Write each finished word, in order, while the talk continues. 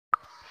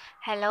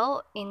Hello,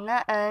 ഇന്ന്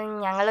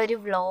ഞങ്ങളൊരു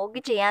vlog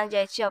ചെയ്യാമെന്ന്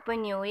വിചാരിച്ചു. അപ്പോൾ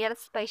ന്യൂ ഇയർ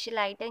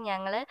സ്പെഷ്യലായിട്ട്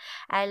ഞങ്ങൾ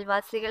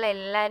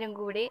അയൽവാസികളെല്ലാവരും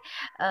കൂടി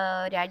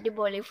ഒരു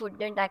അടിപൊളി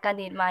ഫുഡ് ഉണ്ടാക്കാൻ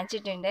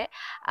തീരുമാനിച്ചിട്ടുണ്ട്.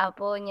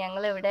 അപ്പോൾ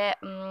ഞങ്ങളിവിടെ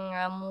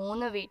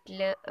 3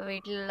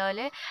 വീട്ടിലുള്ളവർ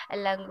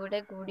എല്ലാം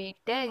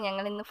കൂടിയിട്ട്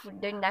ഞങ്ങളിന്ന്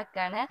ഫുഡ്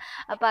ഉണ്ടാക്കുകയാണ്.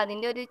 അപ്പോൾ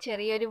അതിൻ്റെ ഒരു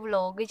ചെറിയൊരു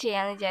വ്ളോഗ്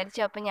ചെയ്യാമെന്ന്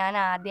വിചാരിച്ചു. അപ്പോൾ ഞാൻ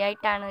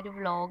ആദ്യമായിട്ടാണ് ഒരു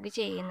വ്ളോഗ്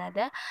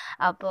ചെയ്യുന്നത്.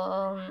 അപ്പോൾ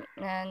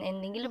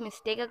എന്തെങ്കിലും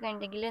മിസ്റ്റേക്കൊക്കെ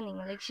ഉണ്ടെങ്കിൽ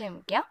നിങ്ങൾ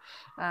ക്ഷമിക്കാം.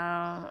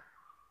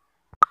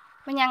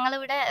 അപ്പോൾ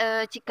ഞങ്ങളിവിടെ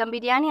ചിക്കൻ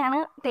ബിരിയാണിയാണ്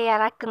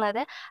തയ്യാറാക്കുന്നത്.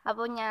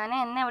 അപ്പോൾ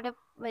എന്നെ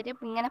ഇവിടെ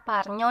ഇങ്ങനെ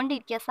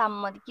പറഞ്ഞുകൊണ്ടിരിക്കുക,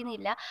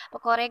 സമ്മതിക്കുന്നില്ല.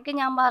 അപ്പോൾ കുറേയൊക്കെ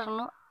ഞാൻ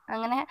പറഞ്ഞു,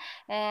 അങ്ങനെ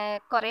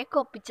കുറേയൊക്കെ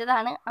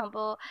ഒപ്പിച്ചതാണ്.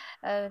 അപ്പോൾ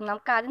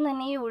നമുക്കാദ്യം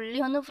തന്നെ ഈ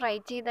ഉള്ളി ഒന്ന് ഫ്രൈ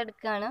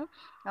ചെയ്തെടുക്കുകയാണ്.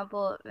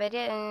 അപ്പോൾ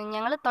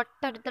ഞങ്ങൾ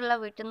തൊട്ടടുത്തുള്ള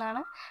വീട്ടിൽ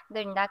നിന്നാണ്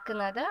ഇത്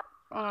ഉണ്ടാക്കുന്നത്.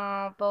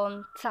 അപ്പോൾ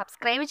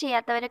സബ്സ്ക്രൈബ്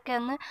ചെയ്യാത്തവരൊക്കെ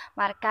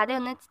മറക്കാതെ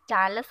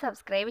ചാനൽ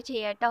സബ്സ്ക്രൈബ്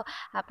ചെയ്യുക കേട്ടോ.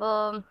 അപ്പോൾ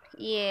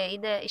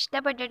ഇത്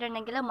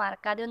ഇഷ്ടപ്പെട്ടിട്ടുണ്ടെങ്കിൽ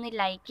മറക്കാതെ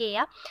ലൈക്ക്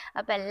ചെയ്യുക.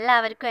 അപ്പോൾ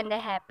എല്ലാവർക്കും എൻ്റെ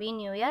ഹാപ്പി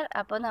ന്യൂ ഇയർ.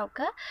 അപ്പോൾ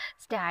നമുക്ക്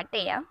സ്റ്റാർട്ട്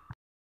ചെയ്യാം.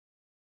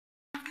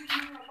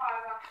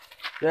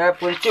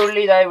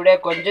 പൊരിച്ചുള്ളി ഇതാ ഇവിടെ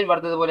കൊഞ്ചൻ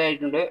വറുത്തതുപോലെ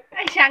ആയിട്ടുണ്ട്.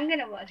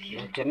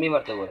 ചെമ്മീൻ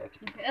വറുത്തത് പോലെ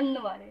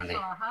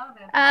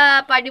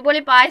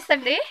അടിപൊളി പായസം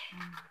ഉണ്ട്.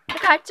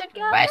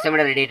 പായസം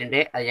ഇവിടെ റെഡി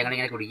ആയിട്ടുണ്ട്. അത് ഞങ്ങൾ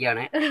ഇങ്ങനെ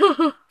കുടിക്കുകയാണ്.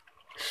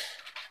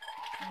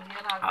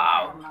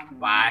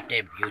 What a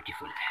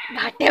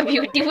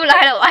beautiful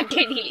ആണോ? What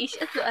a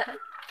delicious.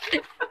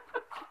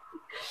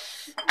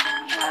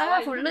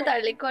 ഫുള്ള്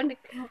തള്ളിക്കൊണ്ട്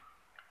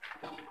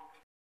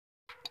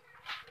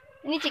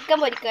ഇനി ചിക്കൻ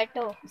പൊരിക്കുക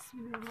കേട്ടോ.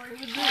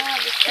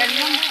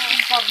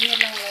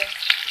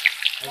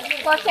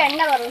 കുറച്ച്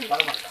എണ്ണ കുറവ്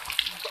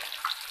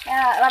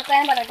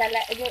വർത്താനം പറഞ്ഞിട്ടല്ല,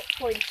 ഇത്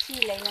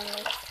പൊരിച്ചില്ല. ഞങ്ങൾ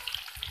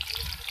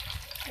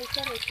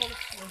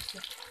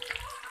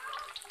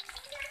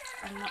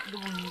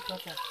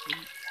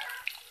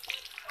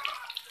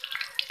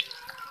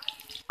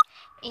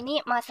ഇനി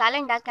മസാല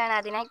ഉണ്ടാക്കുകയാണ്.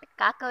 അതിനായിട്ട്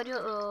കാക്ക ഒരു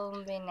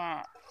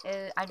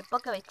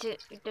അടുപ്പൊക്കെ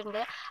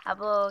വെച്ചിട്ടുണ്ട്.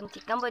 അപ്പോൾ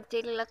ചിക്കൻ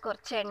പൊരിച്ചതിലുള്ള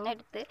കുറച്ച് എണ്ണ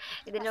എടുത്ത്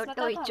ഇതിലോട്ട്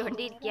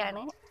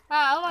ഒഴിച്ചുകൊണ്ടിരിക്കുകയാണ്.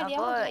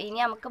 അപ്പോൾ ഇനി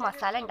നമുക്ക്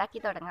മസാല ഉണ്ടാക്കി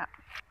തുടങ്ങാം.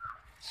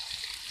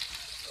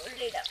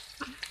 ഉള്ളിടാം.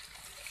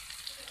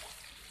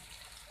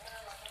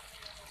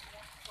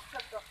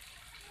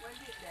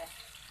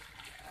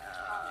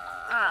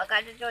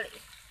 കണ്ടിട്ടോളി.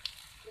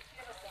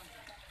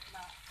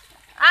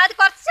 അത്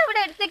കുറച്ച് ഇവിടെ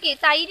എടുത്തേക്ക്.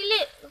 തൈരിൽ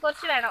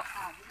കുറച്ച് വേണം.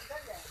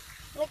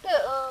 എന്നിട്ട്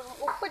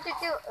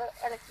ഉപ്പിട്ടിട്ട്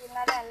ഇളക്കി,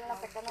 എന്നാലും എല്ലാം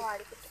പെട്ടെന്ന്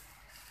വാടിക്കിട്ടും.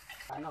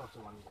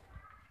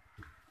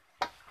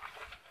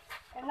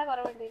 എണ്ണ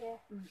കുറവുണ്ടല്ലേ?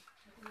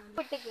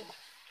 ഉപ്പിട്ടേക്ക്.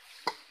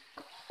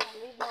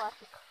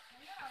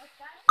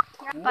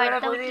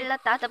 അടുത്ത വീട്ടിലുള്ള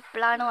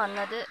താത്തപ്പിളാണ്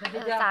വന്നത്.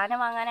 സാധനം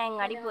വാങ്ങാൻ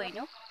അങ്ങാടി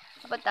പോയിരുന്നു.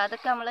 അപ്പോൾ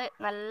താത്തക്ക് നമ്മൾ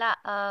നല്ല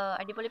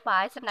അടിപൊളി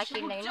പായസം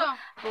ഉണ്ടാക്കിയിട്ടുണ്ടായിരുന്നു.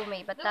 അപ്പോൾ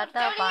മെയ്പത്താത്ത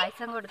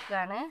പായസം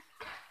കൊടുക്കുകയാണ്.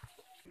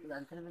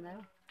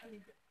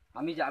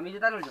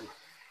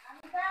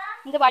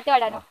 എന്ത് പാട്ട്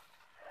പാടാനോ?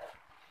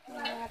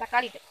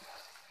 തക്കാളി ഇട്ട്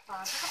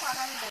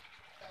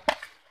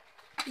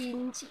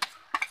ഇഞ്ചി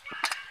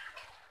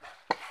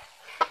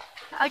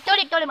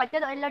ഇട്ടോളി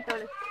മറ്റേത് എല്ലാം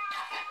ഇട്ടോളി.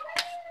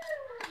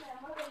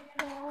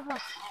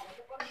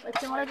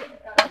 പച്ചമുളക്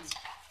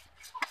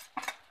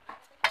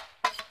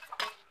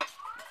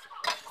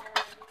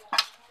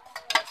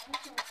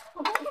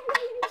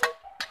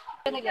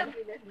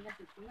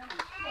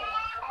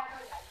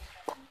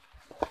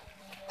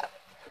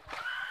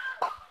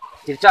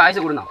തിരിച്ച ആഴ്ച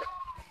കൂടുന്നോ?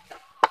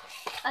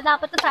 അത്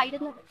അപ്പത്തെ സൈഡിൽ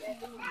നിന്ന്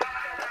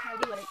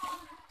അടിപൊളി.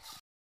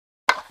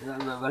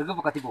 വെറുതെ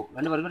കത്തിപ്പോ.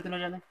 രണ്ട് വെറുതെ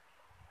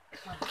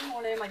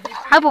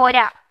അത്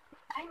പോരാ,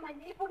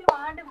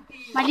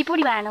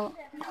 മല്ലിപ്പൊടി വേണോ?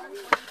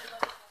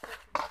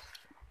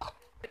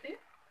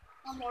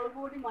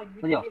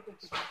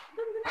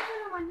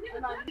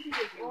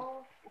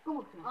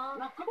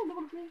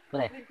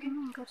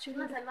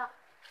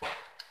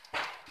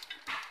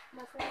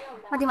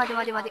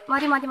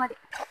 മതി.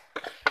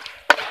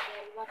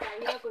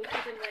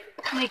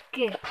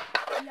 നിക്ക്.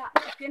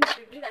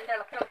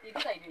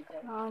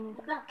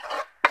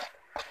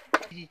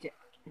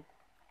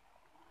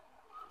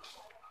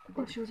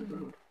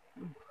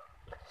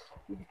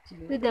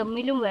 ഇത്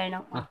ദമ്മിലും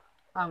വേണം.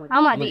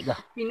 മതി.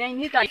 പിന്നെ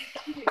ഇനി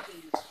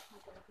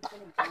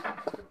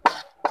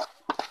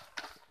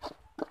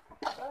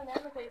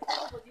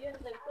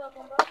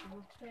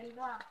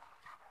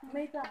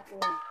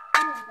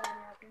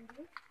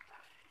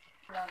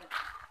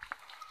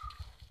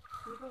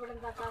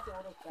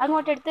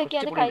അങ്ങോട്ട് എടുത്ത് വെക്കി.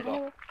 അത് കഴിഞ്ഞു.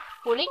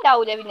 പുളി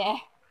ഉണ്ടാവൂലേ? പിന്നെ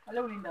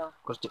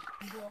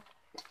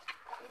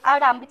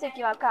അവിടെ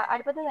അമ്പിച്ചേക്കി വാക്ക.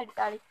 അടുപ്പത്ത് നിന്ന്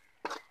എടുത്താളി.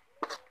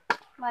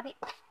 മതി.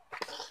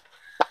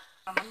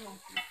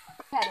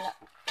 അല്ല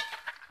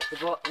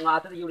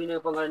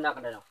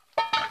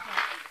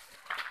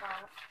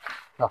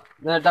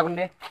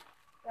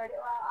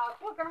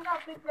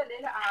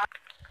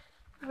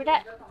ഇവിടെ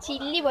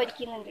ചില്ലി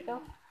പൊരിക്കുന്നുണ്ട് കേട്ടോ.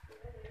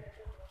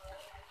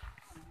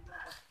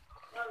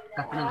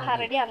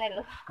 റെഡി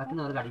ആണല്ലോ.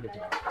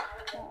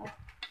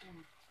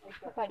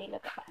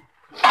 കടിയിലൊക്കെ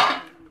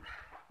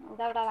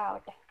ഇതവിടെ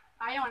ആവട്ടെ.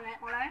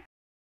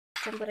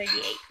 ചെമ്പ്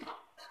റെഡിയായി.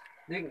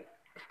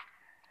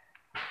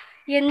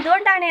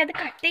 എന്തുകൊണ്ടാണ് അത്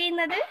കട്ട്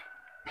ചെയ്യുന്നത്?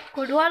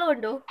 കൊടുവാൾ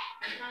കൊണ്ടോ?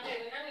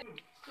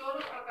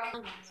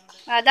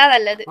 അതാ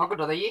നല്ലത്.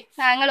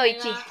 ഞങ്ങൾ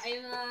ഒഴിച്ച്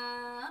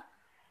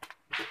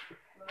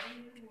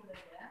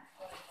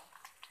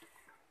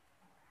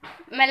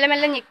മെല്ലെ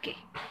മെല്ലെ ഞെക്ക്.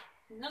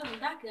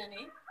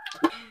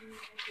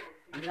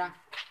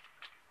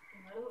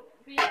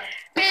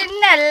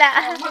 പിന്നല്ല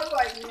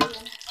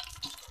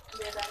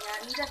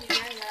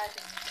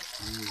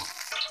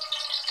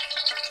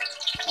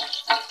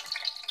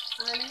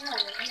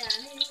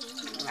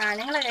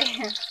ആണുങ്ങളെ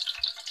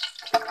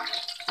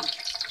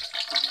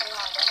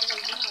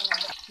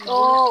ഓ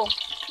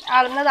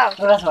അളന്നതാവും.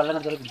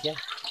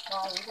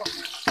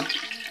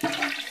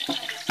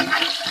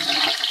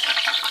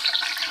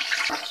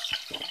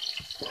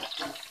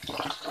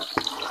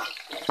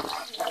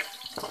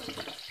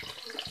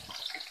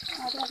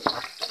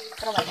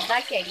 ഇത്ര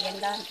വലുതാക്കി അരി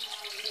എന്താണ്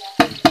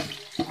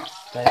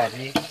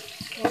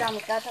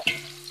നമുക്കത്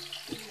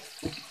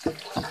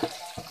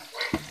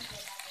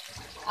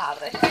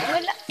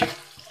ആവശ്യമൊന്നുമില്ല.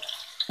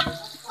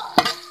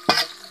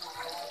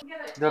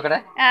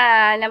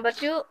 നമ്പർ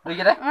 2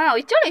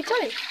 ഒഴിച്ചോളി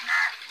ഒഴിച്ചോളി.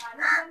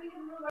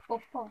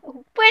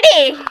 ഉപ്പടി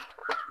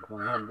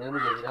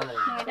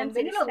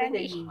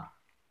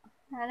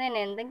അതന്നെ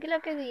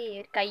എന്തെങ്കിലുമൊക്കെ ഒരു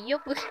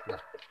കയ്യൊപ്പ്.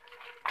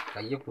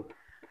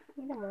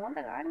 എന്റെ മോന്ത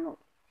കാണുന്നു.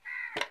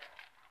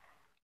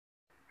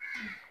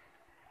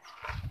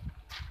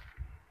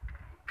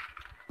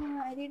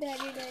 അരിട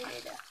അരിട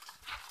അരിട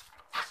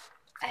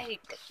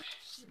അരിട്ട്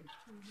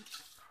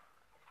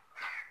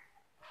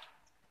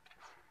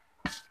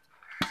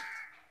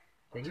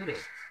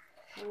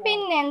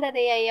പിന്നെ എന്താ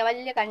തെയ്യ?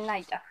 വലിയ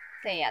കണ്ണായിട്ടാ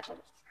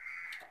ചെയ്യാത്തത്.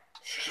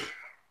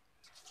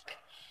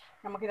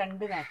 നമുക്ക്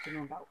 2 നേരത്തിനും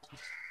ഉണ്ടാവും.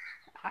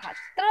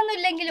 അത്ര ഒന്നും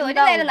ഇല്ലെങ്കിലും ഒരു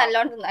നേരം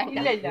നല്ലോണം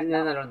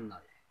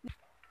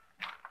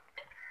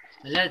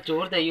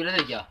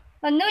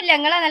ഒന്നുമില്ല.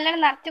 നിങ്ങളെ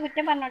നല്ലോണം നിറച്ച്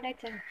കുറ്റം പറഞ്ഞോട്ടെ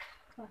വെച്ചത്.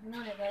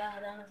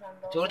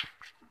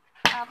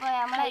 അപ്പൊ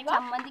നമ്മളെ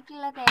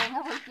ചമ്മന്തിക്കുള്ള തേങ്ങ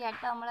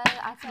പൊളിക്കാട്ടോ നമ്മള്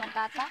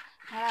ആസ്മത്താത്ത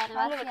ഞങ്ങളെ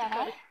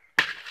അയൽവാസിയാണ്.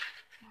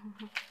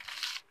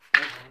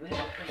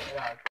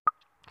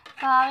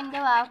 പാവന്റെ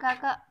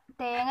വാവക്കാക്ക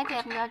തേങ്ങ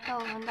ചേർന്നാട്ടോ.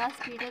 എന്താ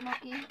സ്പീഡ്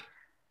നോക്കി.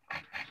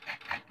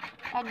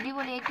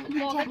 അടിപൊളിയായിട്ട്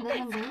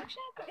ചേർന്നുണ്ട്.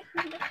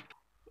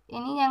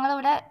 ഇനി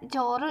ഞങ്ങളിവിടെ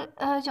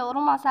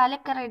ചോറും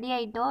മസാലയൊക്കെ റെഡി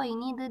ആയിട്ടോ.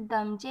 ഇനി ഇത്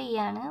ദം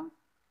ചെയ്യാണ്.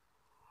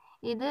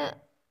 ഇത്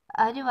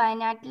ഒരു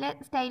വയനാട്ടിലെ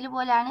സ്റ്റൈല്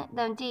പോലാണ്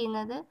ദം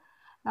ചെയ്യുന്നത്.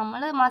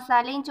 നമ്മൾ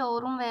മസാലയും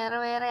ചോറും വേറെ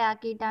വേറെ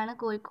ആക്കിയിട്ടാണ്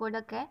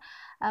കോഴിക്കോടൊക്കെ.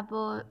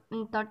 അപ്പോൾ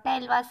തൊട്ട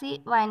അയൽവാസി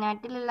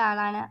വയനാട്ടിലുള്ള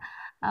ആളാണ്.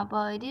 അപ്പോൾ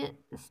അവർ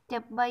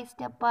സ്റ്റെപ്പ് ബൈ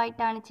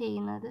സ്റ്റെപ്പായിട്ടാണ്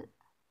ചെയ്യുന്നത്.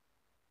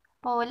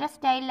 അപ്പോൾ ഓരോ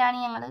സ്റ്റൈലിലാണ്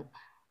ഞങ്ങൾ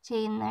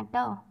ചെയ്യുന്നത്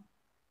കേട്ടോ.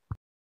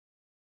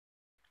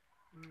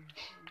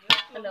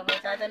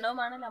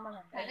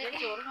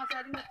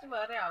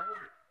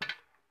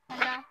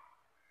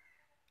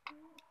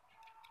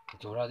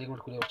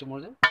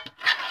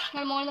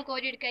 മോളിന്ന്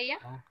കോരി എടുക്കുക,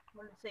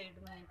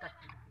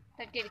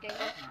 തട്ടി എടുക്കുക.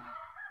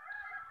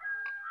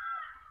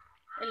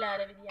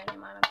 എല്ലാരും ബിരിയാണി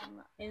വേണം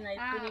തിന്നാ.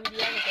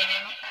 ബിരിയാണി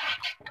തിന്നണം.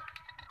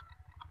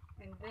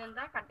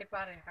 എന്താ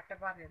കട്ടിപ്പാറ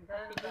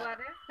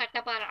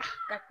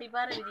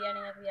ബിരിയാണി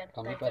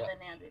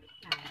തന്നെ അത്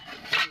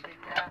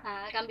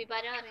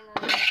കമ്പിപ്പാര പറയുന്നത്.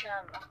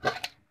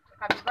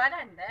 കമ്പിപ്പാര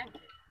ഉണ്ട്.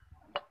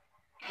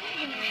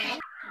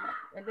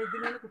 എന്റെ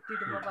ഇതിങ്ങനെ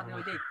കുത്തിയിടുമ്പോ പറഞ്ഞു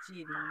ഒരു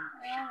എച്ചിരുന്നു.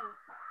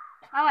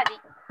 ആ മതി,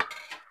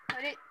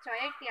 ഒരു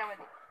ചൊയ കിട്ടിയാ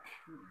മതി.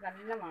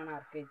 നല്ല മണം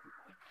ആർക്കേജി.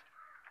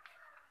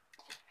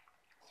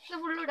 ഇത്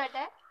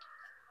ഫുള്ളിടട്ടെ.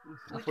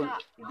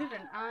 ഇത്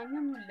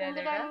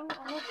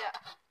അങ്ങനൊന്നുമില്ല.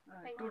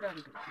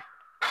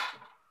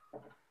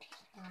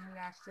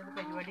 ലാസ്റ്റ്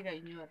പരിപാടി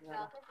കഴിഞ്ഞു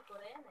പറഞ്ഞത്.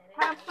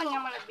 അപ്പൊ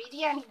നമ്മളെ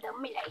ബിരിയാണി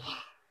ദമ്മിലായി.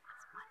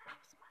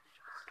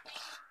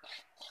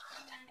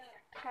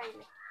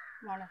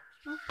 മോളെ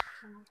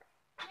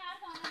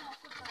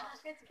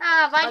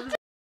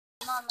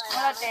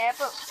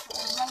ടേപ്പ്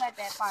ഇങ്ങനെ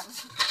ടേപ്പാണ്.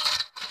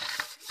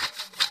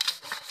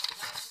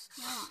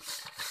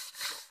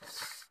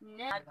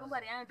 ആർക്കും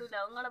പറയാൻ കിട്ടൂല.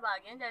 നിങ്ങളെ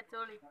ഭാഗ്യം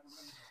ചാച്ചോളി.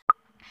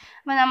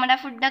 അപ്പോൾ നമ്മുടെ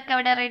ഫുഡൊക്കെ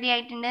ഇവിടെ റെഡി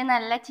ആയിട്ടുണ്ട്.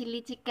 നല്ല ചില്ലി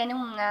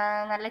ചിക്കനും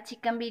നല്ല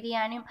ചിക്കൻ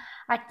ബിരിയാണിയും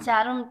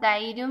അച്ചാറും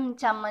തൈരും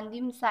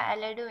ചമ്മന്തിയും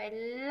സാലഡും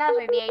എല്ലാം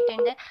റെഡി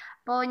ആയിട്ടുണ്ട്.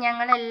 അപ്പോൾ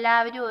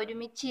ഞങ്ങളെല്ലാവരും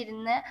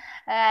ഒരുമിച്ചിരുന്ന്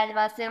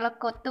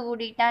അയൽവാസികളൊക്കെ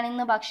ഒത്തുകൂടിയിട്ടാണ്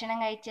ഇന്ന് ഭക്ഷണം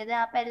കഴിച്ചത്.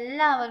 അപ്പോൾ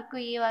എല്ലാവർക്കും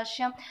ഈ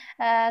വർഷം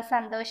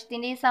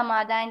സന്തോഷത്തിൻ്റെയും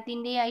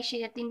സമാധാനത്തിൻ്റെയും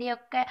ഐശ്വര്യത്തിൻ്റെയും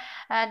ഒക്കെ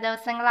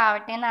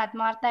ദിവസങ്ങളാവട്ടെ എന്ന്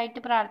ആത്മാർത്ഥമായിട്ട്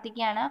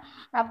പ്രാർത്ഥിക്കുകയാണ്.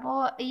 അപ്പോൾ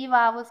ഈ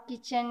വാവൂസ്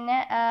കിച്ചണിനെ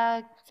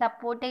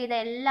സപ്പോർട്ട് ചെയ്ത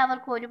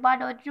എല്ലാവർക്കും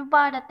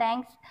ഒരുപാട്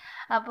താങ്ക്സ്.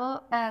 അപ്പോൾ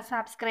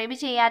സബ്സ്ക്രൈബ്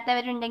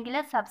ചെയ്യാത്തവരുണ്ടെങ്കിൽ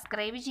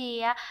സബ്സ്ക്രൈബ്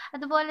ചെയ്യുക.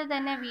 അതുപോലെ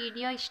തന്നെ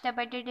വീഡിയോ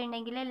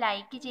ഇഷ്ടപ്പെട്ടിട്ടുണ്ടെങ്കിൽ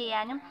ലൈക്ക്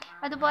ചെയ്യാനും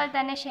അതുപോലെ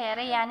തന്നെ ഷെയർ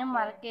ചെയ്യാനും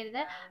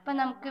മറക്കരുത്. അപ്പോൾ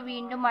നമുക്ക്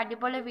വീണ്ടും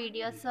അടിപൊളി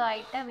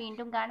വീഡിയോസുമായിട്ട്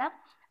വീണ്ടും കാണാം.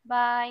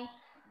 ബൈ.